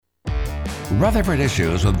Rutherford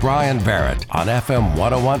Issues with Brian Barrett on FM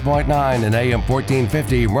 101.9 and AM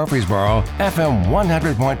 1450 Murfreesboro, FM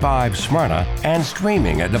 100.5 Smyrna, and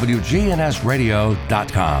streaming at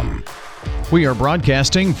WGNSradio.com. We are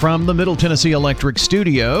broadcasting from the Middle Tennessee Electric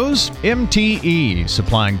Studios. MTE,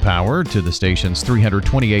 supplying power to the station's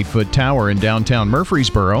 328-foot tower in downtown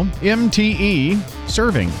Murfreesboro. MTE,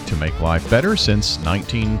 serving to make life better since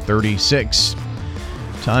 1936.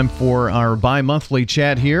 Time for our bi-monthly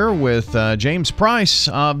chat here with James Price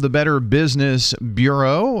of the Better Business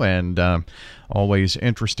Bureau, and always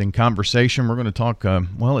interesting conversation. We're going to talk,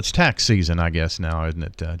 it's tax season, I guess, now, isn't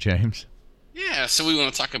it, James? Yeah, so we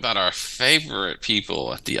want to talk about our favorite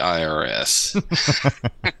people at the IRS.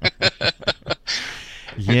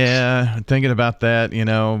 Yeah, thinking about that,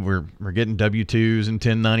 we're getting W-2s and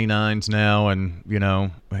 1099s now, and,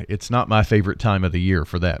 it's not my favorite time of the year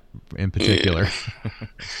for that in particular.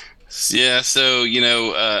 Yeah, so,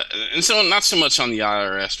 and so not so much on the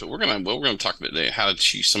IRS, but we're going to talk about today how to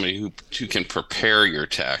choose somebody who can prepare your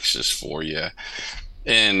taxes for you.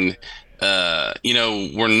 And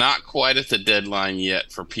we're not quite at the deadline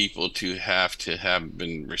yet for people to have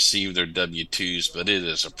received their W-2s, but it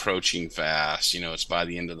is approaching fast. It's by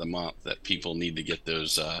the end of the month that people need to get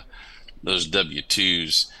those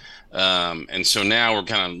W-2s. And so now we're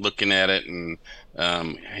kind of looking at it and,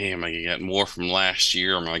 hey, am I going to get more from last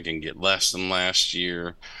year? Or am I going to get less than last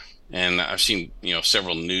year? And I've seen,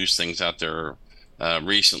 several news things out there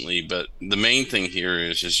recently, but the main thing here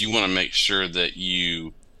is you want to make sure that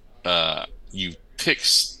you pick,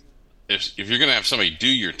 if you're going to have somebody do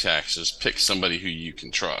your taxes, pick somebody who you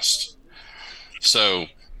can trust. So,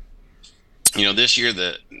 this year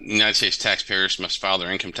the United States taxpayers must file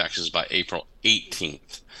their income taxes by April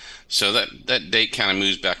 18th. So that date kind of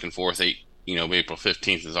moves back and forth. April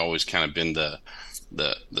 15th has always kind of been the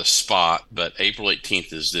spot, but April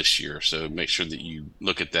 18th is this year. So make sure that you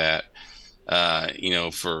look at that.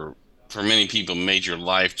 For many people, major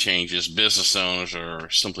life changes, business owners, or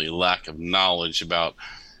simply lack of knowledge about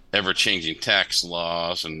ever-changing tax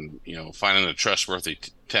laws and, finding a trustworthy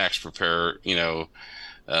tax preparer,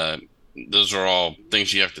 those are all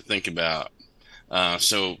things you have to think about.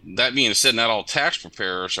 So that being said, not all tax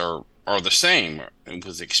preparers are the same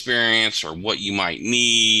with experience or what you might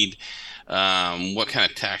need. What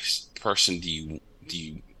kind of tax person do you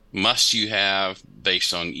must you have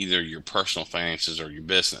based on either your personal finances or your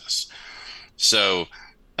business. So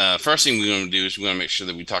first thing we want to do is we want to make sure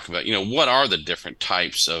that we talk about, what are the different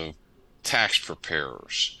types of tax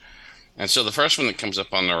preparers? And so the first one that comes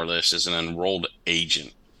up on our list is an enrolled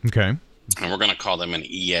agent. Okay. And we're going to call them an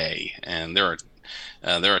EA. And they're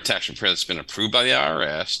a tax preparer that's been approved by the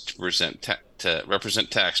IRS to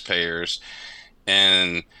represent taxpayers,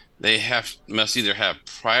 and they must either have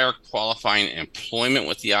prior qualifying employment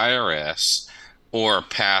with the IRS or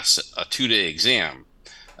pass a 2-day exam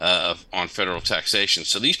on federal taxation.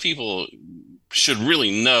 So these people should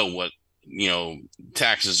really know what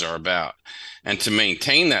taxes are about, and to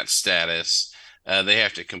maintain that status, they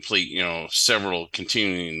have to complete several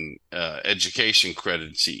continuing education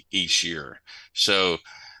credits each year. So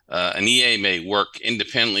an EA may work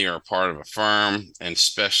independently or a part of a firm and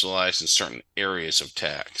specialize in certain areas of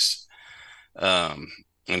tax and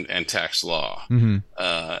tax law. Mm-hmm.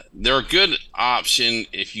 They're a good option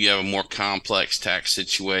if you have a more complex tax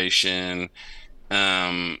situation.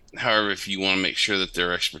 However, if you want to make sure that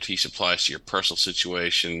their expertise applies to your personal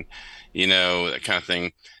situation, that kind of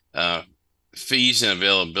thing, fees and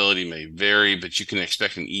availability may vary, but you can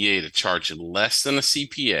expect an EA to charge less than a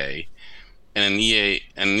CPA. And an EA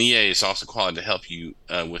is also qualified to help you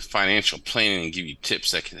with financial planning and give you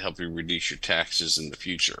tips that can help you reduce your taxes in the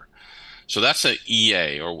future. So that's an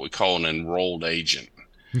EA, or what we call an enrolled agent.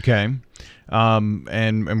 Okay.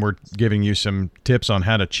 And we're giving you some tips on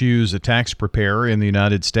how to choose a tax preparer in the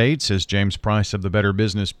United States as James Price of the Better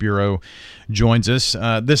Business Bureau joins us.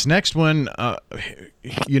 This next one,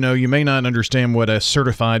 you may not understand what a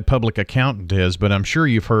certified public accountant is, but I'm sure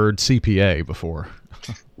you've heard CPA before.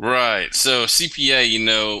 Right. So CPA,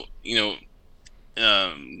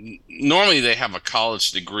 normally they have a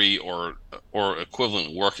college degree or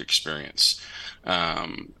equivalent work experience.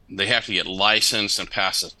 They have to get licensed and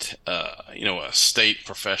pass a state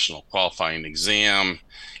professional qualifying exam.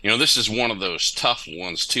 This is one of those tough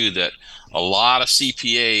ones too that a lot of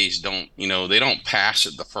CPAs don't pass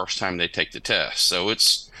it the first time they take the test. So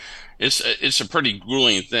it's a pretty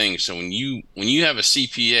grueling thing. So when you have a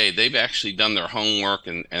CPA, they've actually done their homework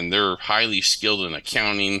and they're highly skilled in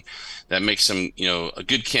accounting. That makes them, a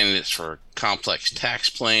good candidates for complex tax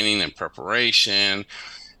planning and preparation,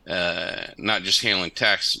 not just handling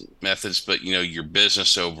tax methods, but, your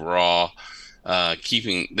business overall.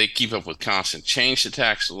 They keep up with constant change to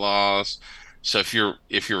tax laws. So if your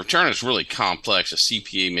return is really complex, a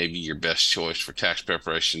CPA may be your best choice for tax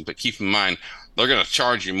preparation. But keep in mind, they're going to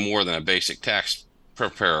charge you more than a basic tax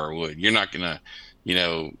preparer would. You're not going to,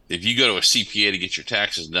 if you go to a CPA to get your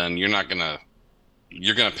taxes done, you're going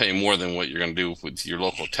to pay more than what you're going to do with your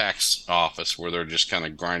local tax office, where they're just kind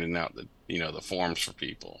of grinding out the forms for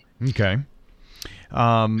people. Okay.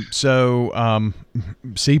 So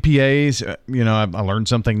CPAs, I learned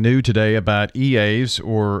something new today about EAs,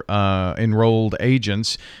 or enrolled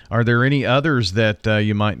agents. Are there any others that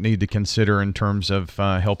you might need to consider in terms of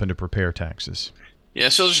helping to prepare taxes? Yeah,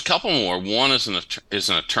 so there's a couple more. One is an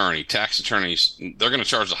attorney. Tax attorneys, they're going to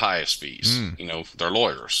charge the highest fees. They're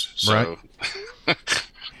lawyers. So. Right.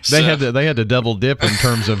 They had to double dip in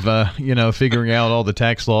terms of figuring out all the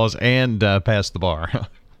tax laws and pass the bar.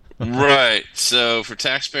 Right. So for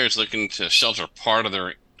taxpayers looking to shelter part of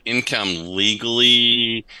their income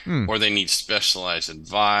legally, or they need specialized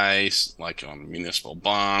advice, like on municipal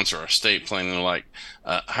bonds or estate planning, like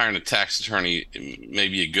hiring a tax attorney may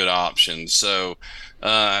be a good option. So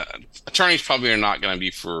attorneys probably are not going to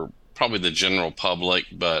be for probably the general public,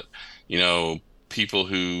 but people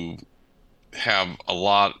who have a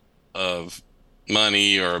lot of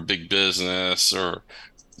money or a big business, or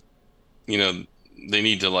they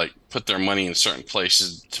need to put their money in certain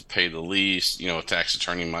places to pay the least, a tax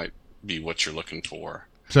attorney might be what you're looking for.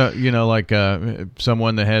 So,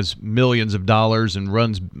 someone that has millions of dollars and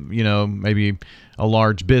runs, maybe a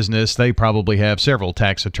large business, they probably have several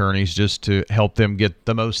tax attorneys just to help them get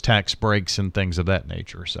the most tax breaks and things of that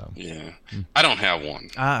nature. So, yeah, I don't have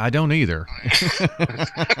one. I don't either.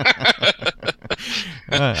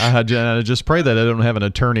 I just pray that I don't have an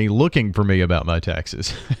attorney looking for me about my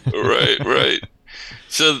taxes. Right.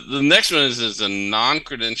 So the next one is a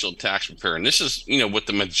non-credentialed tax preparer, and this is what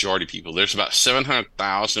the majority of people. There's about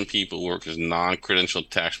 700,000 people who work as non-credentialed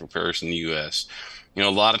tax preparers in the U.S. A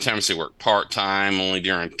lot of times they work part-time, only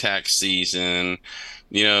during tax season.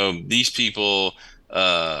 These people,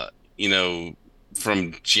 from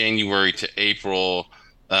January to April,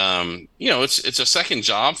 it's a second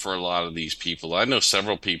job for a lot of these people. I know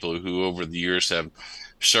several people who over the years have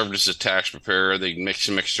served as a tax preparer. They make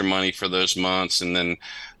some extra money for those months, and then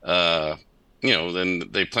then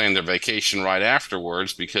they plan their vacation right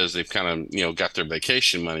afterwards because they've kind of got their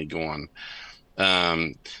vacation money going.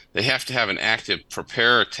 They have to have an active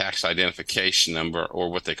preparer tax identification number,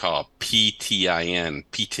 or what they call a PTIN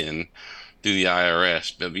through the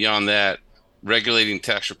IRS. But beyond that, regulating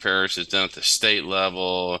tax preparers is done at the state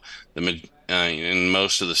level. In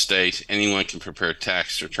most of the states, anyone can prepare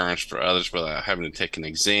tax returns for others without having to take an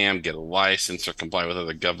exam, get a license, or comply with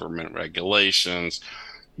other government regulations.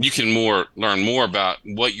 You can learn more about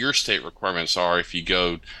what your state requirements are if you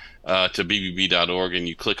go to bbb.org and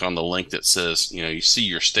you click on the link that says, you see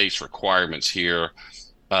your state's requirements here.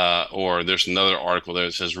 Or there's another article there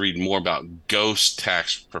that says read more about ghost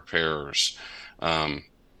tax preparers.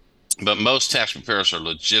 But most tax preparers are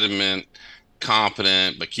legitimate,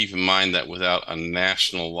 competent, but keep in mind that without a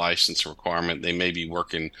national license requirement, they may be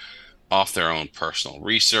working off their own personal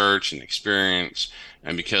research and experience.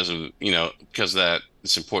 And because of that,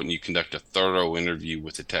 it's important you conduct a thorough interview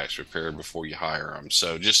with the tax preparer before you hire them.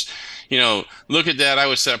 So just, look at that. I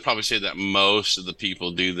would probably say that most of the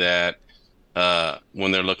people do that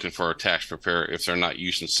when they're looking for a tax preparer, if they're not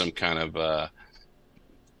using some kind of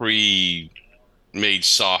pre-made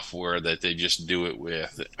software that they just do it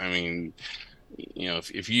with. I mean,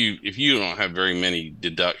 if you don't have very many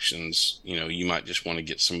deductions, you might just want to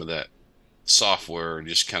get some of that software and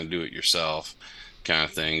just kind of do it yourself, kind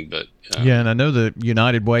of thing. But yeah, and I know the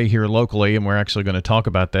United Way here locally, and we're actually going to talk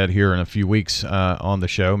about that here in a few weeks on the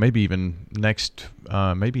show, maybe even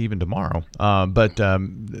maybe even tomorrow. But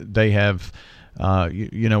they have,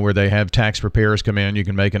 where they have tax preparers come in, you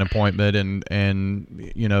can make an appointment, and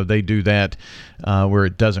they do that where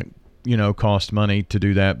it doesn't cost money to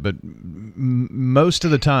do that. But most of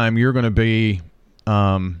the time you're going to be,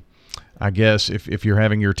 I guess if you're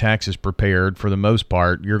having your taxes prepared, for the most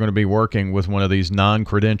part, you're going to be working with one of these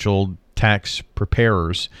non-credentialed tax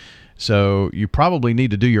preparers. So you probably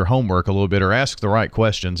need to do your homework a little bit, or ask the right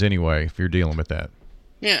questions anyway if you're dealing with that.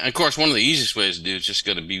 Yeah, of course, one of the easiest ways to do is just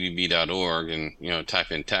go to bbb.org and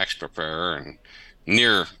type in tax preparer and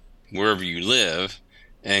near wherever you live,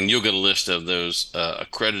 and you'll get a list of those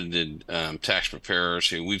accredited tax preparers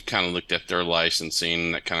who we've kind of looked at their licensing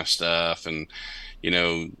and that kind of stuff, and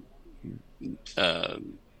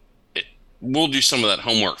we'll do some of that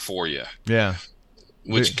homework for you. Yeah.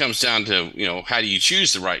 which comes down to, how do you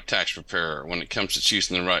choose the right tax preparer? When it comes to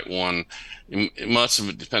choosing the right one, much of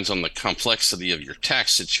it depends on the complexity of your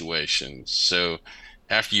tax situation. So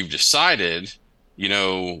after you've decided,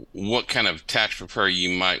 what kind of tax preparer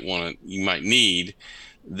you might need,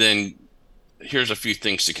 then here's a few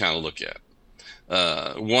things to kind of look at.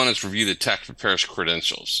 One is review the tax preparer's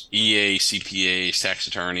credentials. EA, CPAs, tax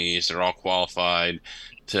attorneys, they're all qualified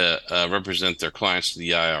to represent their clients to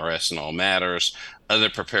the IRS in all matters. Other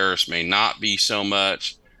preparers may not be so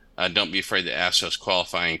much. Don't be afraid to ask those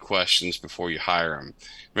qualifying questions before you hire them.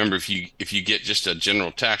 Remember, if you get just a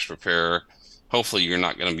general tax preparer, hopefully you're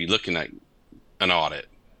not going to be looking at an audit.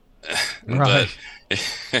 Right.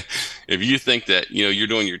 But if you think that you're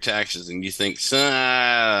doing your taxes and you think,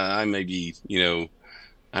 I may be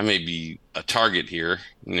a target here.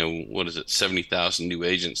 What is it? 70,000 new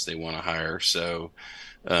agents they want to hire. So,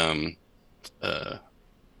 I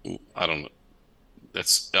don't know.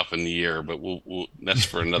 That's up in the air, but we'll that's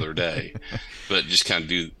for another day. But just kind of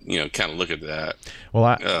look at that.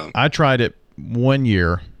 Well, I tried it 1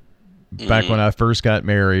 year back when I first got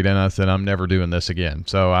married, and I said, I'm never doing this again.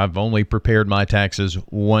 So I've only prepared my taxes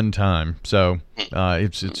one time. So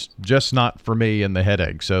it's just not for me and the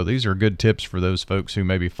headache. So these are good tips for those folks who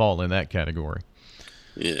maybe fall in that category.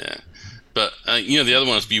 Yeah. But, the other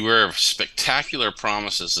one is beware of spectacular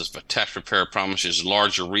promises. If a tax preparer promises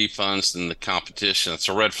larger refunds than the competition, it's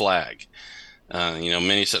a red flag.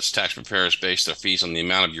 Many such tax preparers base their fees on the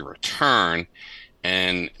amount of your return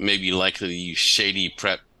and may be likely to use shady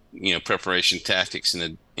preparation tactics.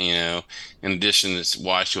 In addition, it's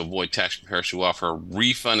wise to avoid tax preparers who offer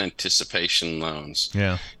refund anticipation loans.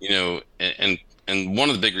 Yeah. And one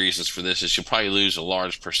of the big reasons for this is you'll probably lose a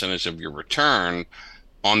large percentage of your return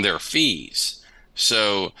on their fees.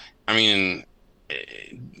 So,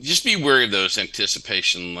 just be wary of those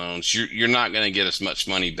anticipation loans. You're not going to get as much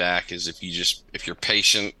money back as if you're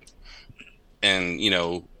patient and,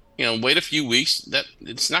 wait a few weeks. That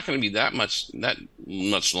it's not going to be that much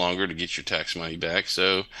longer to get your tax money back.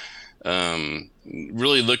 So,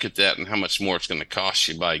 really look at that and how much more it's going to cost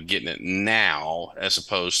you by getting it now as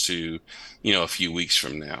opposed to a few weeks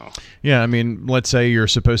from now. Yeah, let's say you're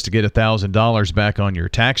supposed to get $1,000 back on your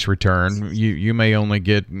tax return. You may only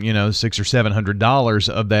get $600 or $700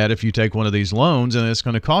 of that if you take one of these loans, and it's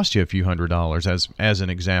going to cost you a few $100s as an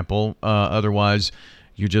example. Otherwise,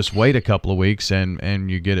 you just wait a couple of weeks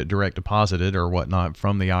and you get it direct deposited or whatnot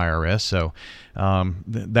from the IRS. So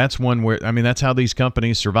that's one where that's how these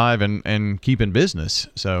companies survive and keep in business.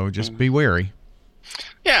 So just be wary.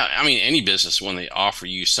 Yeah, any business, when they offer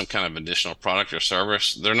you some kind of additional product or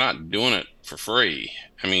service, they're not doing it for free.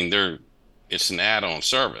 It's an add-on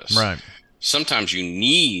service. Right. Sometimes you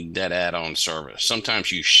need that add-on service.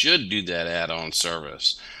 Sometimes you should do that add-on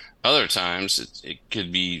service. Other times it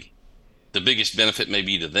could be the biggest benefit may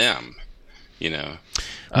be to them. We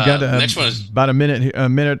got next one is about a minute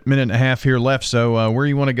and a half here left. So where do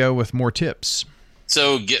you want to go with more tips?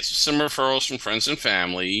 So get some referrals from friends and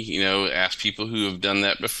family, ask people who have done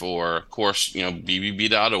that before. Of course,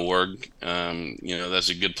 bbb.org, that's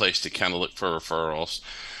a good place to kind of look for referrals.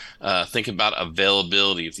 Think about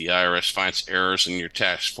availability. If the IRS finds errors in your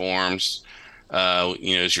tax forms,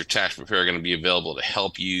 is your tax preparer going to be available to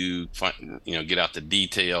help you get out the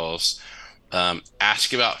details?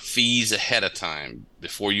 Ask about fees ahead of time.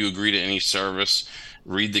 Before you agree to any service,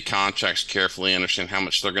 read the contracts carefully, understand how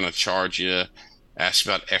much they're going to charge you. Ask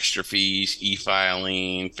about extra fees,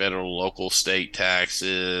 e-filing, federal, local, state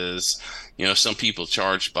taxes. Some people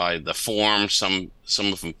charge by the form. Some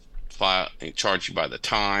of them charge you by the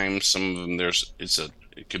time. Some of them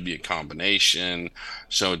it could be a combination.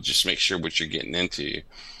 So just make sure what you're getting into.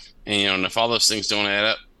 And if all those things don't add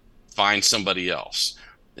up, find somebody else.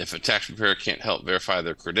 If a tax preparer can't help verify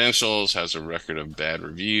their credentials, has a record of bad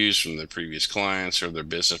reviews from their previous clients, or their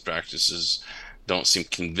business practices don't seem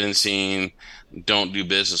convincing, don't do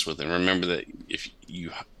business with them. Remember that if you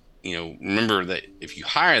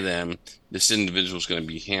hire them, this individual is going to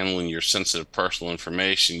be handling your sensitive personal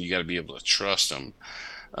information. You got to be able to trust them.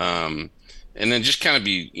 And then just kind of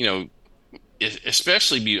be, and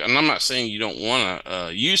I'm not saying you don't want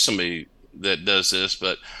to use somebody that does this,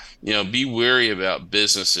 but be wary about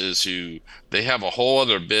businesses who they have a whole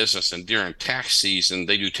other business, and during tax season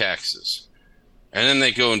they do taxes, and then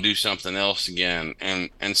they go and do something else again,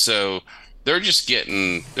 and so they're just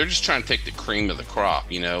trying to take the cream of the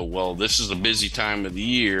crop. Well, this is a busy time of the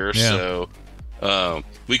year, so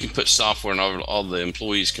we can put software on all the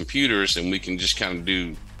employees' computers, and we can just kind of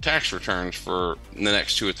do tax returns for the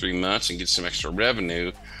next 2 or 3 months and get some extra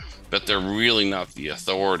revenue. But they're really not the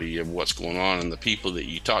authority of what's going on, and the people that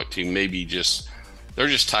you talk to maybe just they're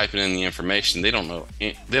just typing in the information. They don't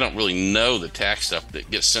really know the tax stuff that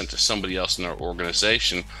gets sent to somebody else in their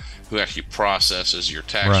organization who actually processes your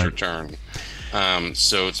tax return.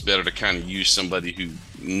 So it's better to kind of use somebody who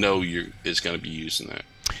is going to be using that.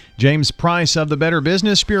 James Price of the Better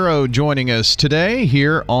Business Bureau joining us today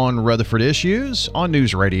here on Rutherford Issues on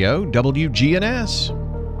News Radio WGNS.